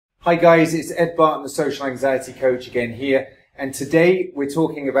Hi guys, it's Ed Barton, the Social Anxiety Coach again here, and today we're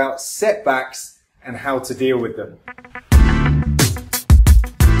talking about setbacks and how to deal with them.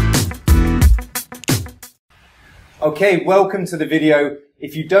 Okay, welcome to the video.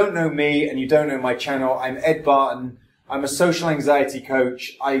 If you don't know me and you don't know my channel, I'm Ed Barton. I'm a social anxiety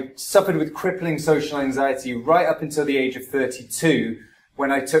coach. I suffered with crippling social anxiety right up until the age of 32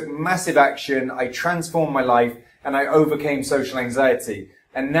 when I took massive action, I transformed my life, and I overcame social anxiety.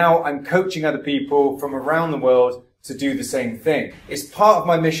 And now I'm coaching other people from around the world to do the same thing. It's part of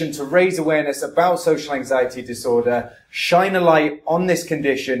my mission to raise awareness about social anxiety disorder, shine a light on this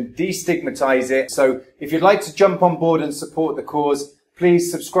condition, destigmatize it. So if you'd like to jump on board and support the cause, please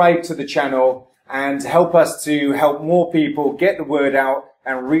subscribe to the channel and help us to help more people get the word out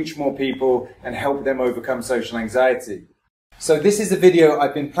and reach more people and help them overcome social anxiety. So this is a video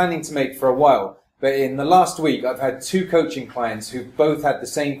I've been planning to make for a while. But in the last week, I've had two coaching clients who both had the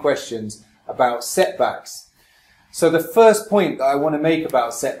same questions about setbacks. So the first point that I want to make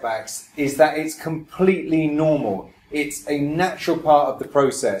about setbacks is that it's completely normal. It's a natural part of the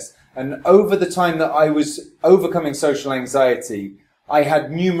process. And over the time that I was overcoming social anxiety, I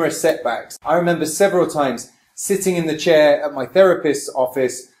had numerous setbacks. I remember several times sitting in the chair at my therapist's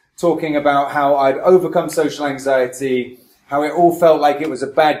office talking about how I'd overcome social anxiety, how it all felt like it was a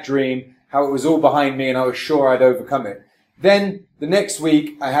bad dream, how it was all behind me and I was sure I'd overcome it. Then the next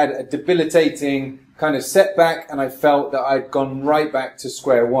week I had a debilitating kind of setback and I felt that I'd gone right back to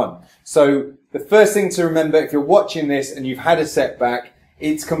square one. So the first thing to remember, if you're watching this and you've had a setback,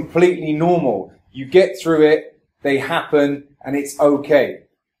 it's completely normal. You get through it, they happen, and it's okay.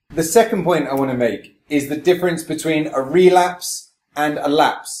 The second point I want to make is the difference between a relapse and a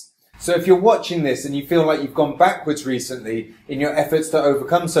lapse. So if you're watching this and you feel like you've gone backwards recently in your efforts to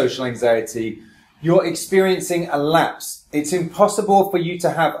overcome social anxiety, you're experiencing a lapse. It's impossible for you to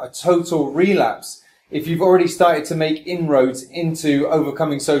have a total relapse if you've already started to make inroads into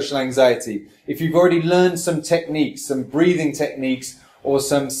overcoming social anxiety. If you've already learned some techniques, some breathing techniques, or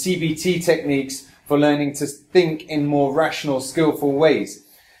some CBT techniques for learning to think in more rational, skillful ways.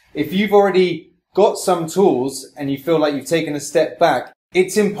 If you've already got some tools and you feel like you've taken a step back,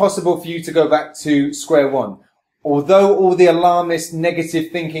 it's impossible for you to go back to square one. Although all the alarmist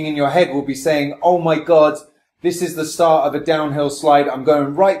negative thinking in your head will be saying, oh my God, this is the start of a downhill slide. I'm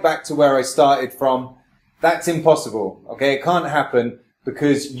going right back to where I started from. That's impossible. Okay. It can't happen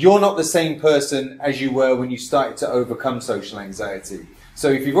because you're not the same person as you were when you started to overcome social anxiety. So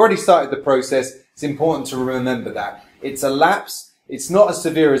if you've already started the process, it's important to remember that it's a lapse. It's not as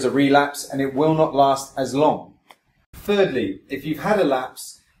severe as a relapse and it will not last as long. Thirdly, if you've had a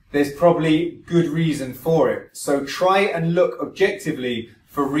lapse, there's probably good reason for it. So try and look objectively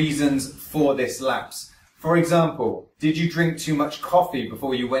for reasons for this lapse. For example, did you drink too much coffee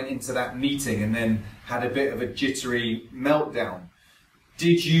before you went into that meeting and then had a bit of a jittery meltdown?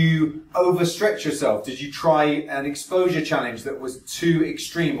 Did you overstretch yourself? Did you try an exposure challenge that was too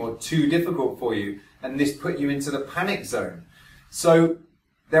extreme or too difficult for you and this put you into the panic zone? So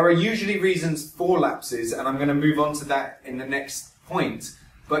there are usually reasons for lapses, and I'm going to move on to that in the next point,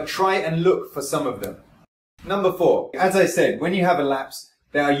 but try and look for some of them. Number 4, as I said, when you have a lapse,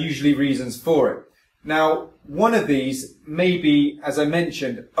 there are usually reasons for it. Now, one of these may be, as I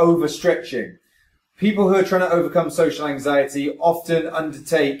mentioned, overstretching. People who are trying to overcome social anxiety often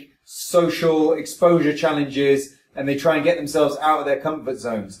undertake social exposure challenges and they try and get themselves out of their comfort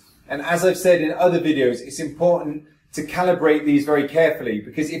zones. And as I've said in other videos, it's important to calibrate these very carefully,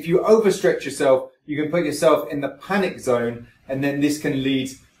 because if you overstretch yourself, you can put yourself in the panic zone and then this can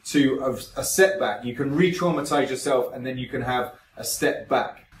lead to a setback. You can re-traumatize yourself and then you can have a step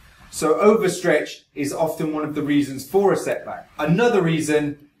back. So overstretch is often one of the reasons for a setback. Another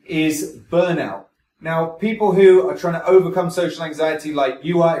reason is burnout. Now, people who are trying to overcome social anxiety like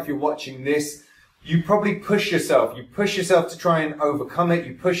you are, if you're watching this, you probably push yourself. You push yourself to try and overcome it.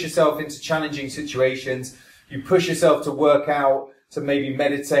 You push yourself into challenging situations. You push yourself to work out, to maybe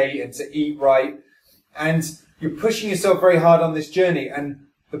meditate and to eat right. And you're pushing yourself very hard on this journey. And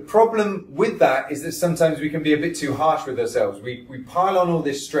the problem with that is that sometimes we can be a bit too harsh with ourselves. We pile on all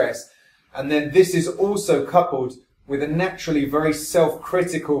this stress. And then this is also coupled with a naturally very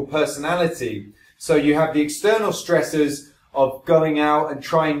self-critical personality. So you have the external stressors of going out and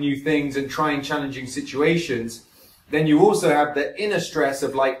trying new things and trying challenging situations. Then you also have the inner stress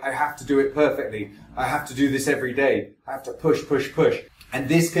of like, I have to do it perfectly. I have to do this every day. I have to push, push, push. And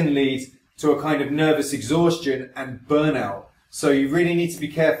this can lead to a kind of nervous exhaustion and burnout. So you really need to be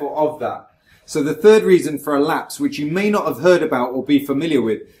careful of that. So the third reason for a lapse, which you may not have heard about or be familiar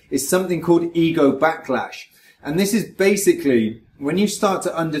with, is something called ego backlash. And this is basically when you start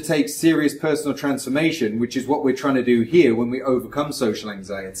to undertake serious personal transformation, which is what we're trying to do here when we overcome social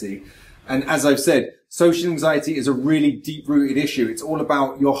anxiety, and as I've said, social anxiety is a really deep-rooted issue. It's all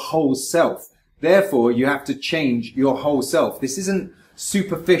about your whole self. Therefore, you have to change your whole self. This isn't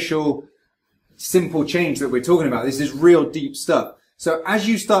superficial, simple change that we're talking about. This is real deep stuff. So as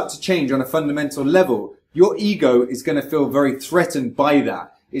you start to change on a fundamental level, your ego is going to feel very threatened by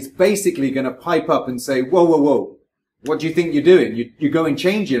that. It's basically going to pipe up and say, whoa, whoa, whoa. What do you think you're doing? You're going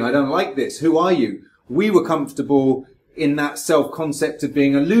changing. I don't like this. Who are you? We were comfortable in that self-concept of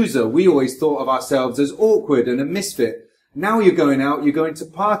being a loser. We always thought of ourselves as awkward and a misfit. Now you're going out, you're going to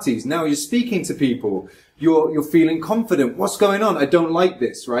parties. Now you're speaking to people. You're feeling confident. What's going on? I don't like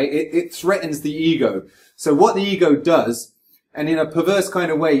this, right? It threatens the ego. So what the ego does, and in a perverse kind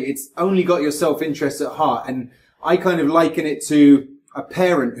of way, it's only got your self-interest at heart. And I kind of liken it to a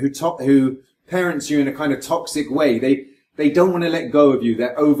parent who parents you in a kind of toxic way. They don't want to let go of you.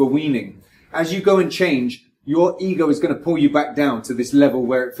 They're overweening. As you go and change, your ego is going to pull you back down to this level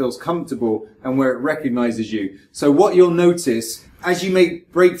where it feels comfortable and where it recognizes you. So what you'll notice as you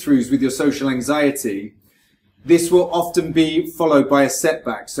make breakthroughs with your social anxiety, this will often be followed by a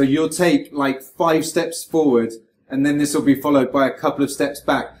setback. So you'll take like 5 steps forward and then this will be followed by a couple of steps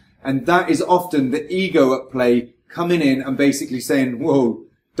back. And that is often the ego at play coming in and basically saying, whoa,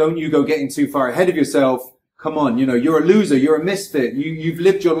 don't you go getting too far ahead of yourself. Come on, you're a loser. You're a misfit. You've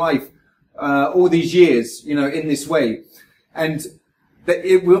lived your life all these years, in this way. And that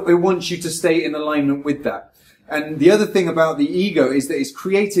it wants you to stay in alignment with that. And the other thing about the ego is that it's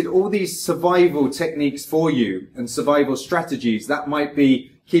created all these survival techniques for you and survival strategies. That might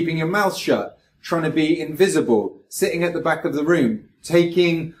be keeping your mouth shut, trying to be invisible, sitting at the back of the room,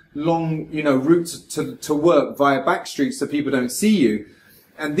 taking long, routes to work via back streets so people don't see you.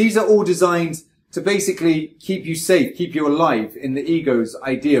 And these are all designed to basically keep you safe, keep you alive in the ego's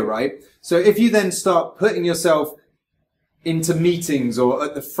idea, right? So if you then start putting yourself into meetings or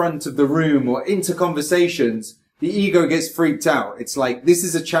at the front of the room or into conversations, the ego gets freaked out. It's like, this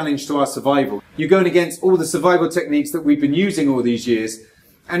is a challenge to our survival. You're going against all the survival techniques that we've been using all these years,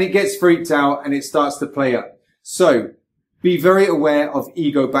 and it gets freaked out and it starts to play up. So be very aware of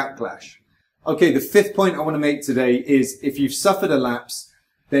ego backlash. Okay, the 5th point I want to make today is if you've suffered a lapse,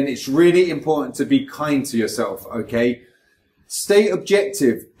 then it's really important to be kind to yourself, okay? Stay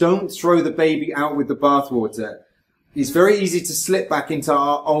objective. Don't throw the baby out with the bathwater. It's very easy to slip back into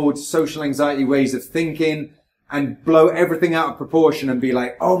our old social anxiety ways of thinking and blow everything out of proportion and be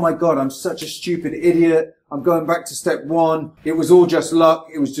like, oh my God, I'm such a stupid idiot. I'm going back to step 1. It was all just luck.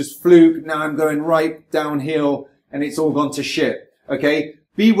 It was just fluke. Now I'm going right downhill and it's all gone to shit. Okay?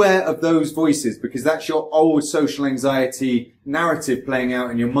 Beware of those voices because that's your old social anxiety narrative playing out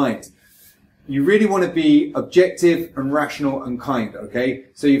in your mind. You really want to be objective and rational and kind, okay?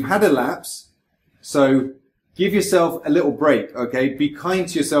 So you've had a lapse, so give yourself a little break, okay? Be kind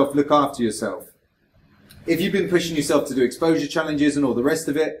to yourself, look after yourself. If you've been pushing yourself to do exposure challenges and all the rest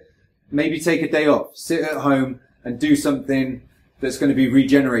of it, maybe take a day off, sit at home and do something that's going to be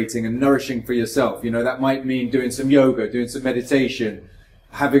regenerating and nourishing for yourself. That might mean doing some yoga, doing some meditation,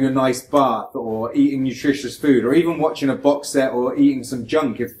 having a nice bath or eating nutritious food or even watching a box set or eating some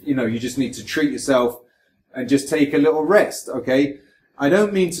junk if, you just need to treat yourself and just take a little rest, okay? I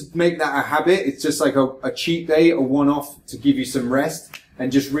don't mean to make that a habit. It's just like a cheat day, a one-off to give you some rest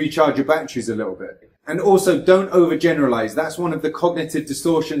and just recharge your batteries a little bit. And also don't overgeneralize. That's one of the cognitive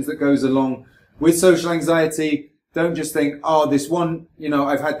distortions that goes along with social anxiety. Don't just think, oh, this one,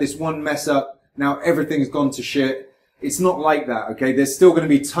 I've had this one mess up. Now everything's gone to shit. It's not like that, okay? There's still going to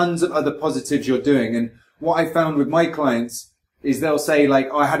be tons of other positives you're doing. And what I found with my clients is they'll say like,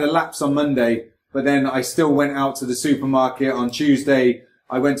 oh, I had a lapse on Monday, but then I still went out to the supermarket on Tuesday.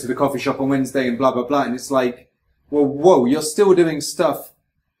 I went to the coffee shop on Wednesday and blah, blah, blah. And it's like, well, whoa, you're still doing stuff,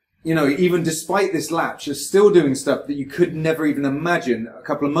 even despite this lapse, you're still doing stuff that you could never even imagine a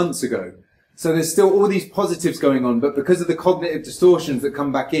couple of months ago. So there's still all these positives going on, but because of the cognitive distortions that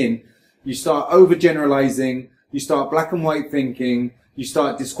come back in, you start overgeneralizing. You start black and white thinking, you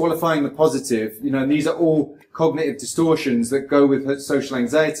start disqualifying the positive, and these are all cognitive distortions that go with social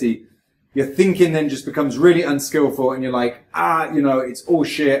anxiety. Your thinking then just becomes really unskillful and you're like, it's all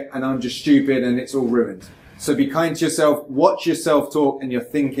shit and I'm just stupid and it's all ruined. So be kind to yourself, watch your self-talk and your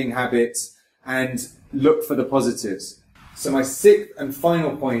thinking habits and look for the positives. So my 6th and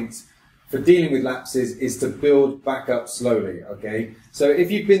final point for dealing with lapses is to build back up slowly, okay? So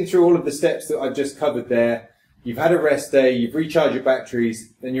if you've been through all of the steps that I've just covered there, you've had a rest day, you've recharged your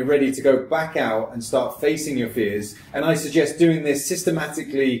batteries, then you're ready to go back out and start facing your fears. And I suggest doing this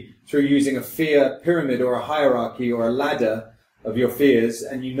systematically through using a fear pyramid or a hierarchy or a ladder of your fears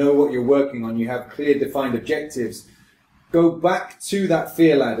and you know what you're working on, you have clear defined objectives, go back to that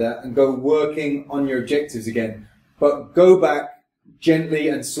fear ladder and go working on your objectives again. But go back gently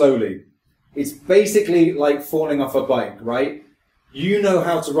and slowly. It's basically like falling off a bike, right? You know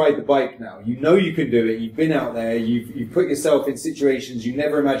how to ride the bike now. You know you can do it. You've been out there. You've put yourself in situations you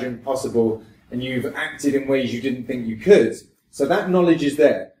never imagined possible, and you've acted in ways you didn't think you could. So that knowledge is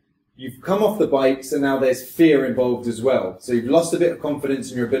there. You've come off the bike, so now there's fear involved as well. So you've lost a bit of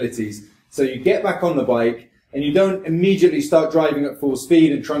confidence in your abilities. So you get back on the bike, and you don't immediately start driving at full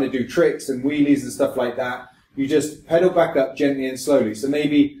speed and trying to do tricks and wheelies and stuff like that. You just pedal back up gently and slowly. So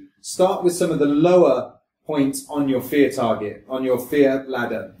maybe start with some of the lower points on your fear target, on your fear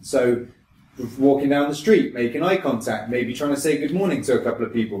ladder. So walking down the street, making eye contact, maybe trying to say good morning to a couple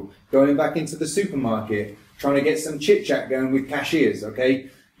of people, going back into the supermarket, trying to get some chit chat going with cashiers, okay?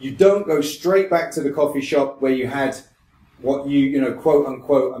 You don't go straight back to the coffee shop where you had what you know, quote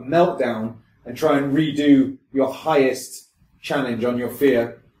unquote, a meltdown and try and redo your highest challenge on your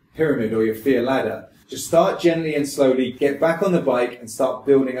fear pyramid or your fear ladder. Just start gently and slowly, get back on the bike and start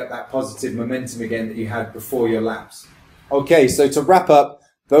building up that positive momentum again that you had before your lapse. Okay, so to wrap up,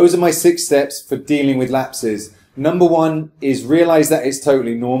 those are my 6 steps for dealing with lapses. Number 1 is realize that it's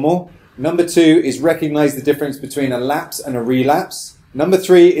totally normal. Number 2 is recognize the difference between a lapse and a relapse. Number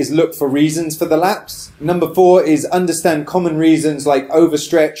 3 is look for reasons for the lapse. Number 4 is understand common reasons like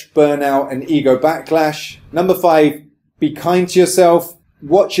overstretch, burnout, and ego backlash. Number 5, be kind to yourself.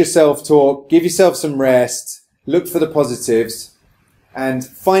 Watch yourself talk, give yourself some rest, look for the positives. And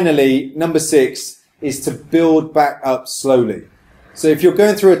finally, number 6 is to build back up slowly. So if you're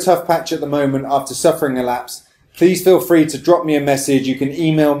going through a tough patch at the moment after suffering a lapse, please feel free to drop me a message. You can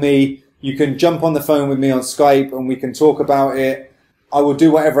email me, you can jump on the phone with me on Skype and we can talk about it. I will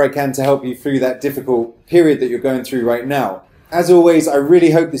do whatever I can to help you through that difficult period that you're going through right now. As always, I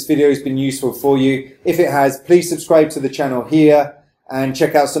really hope this video has been useful for you. If it has, please subscribe to the channel here and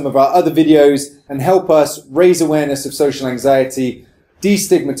check out some of our other videos and help us raise awareness of social anxiety,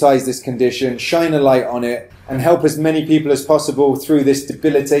 destigmatize this condition, shine a light on it, and help as many people as possible through this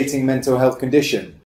debilitating mental health condition.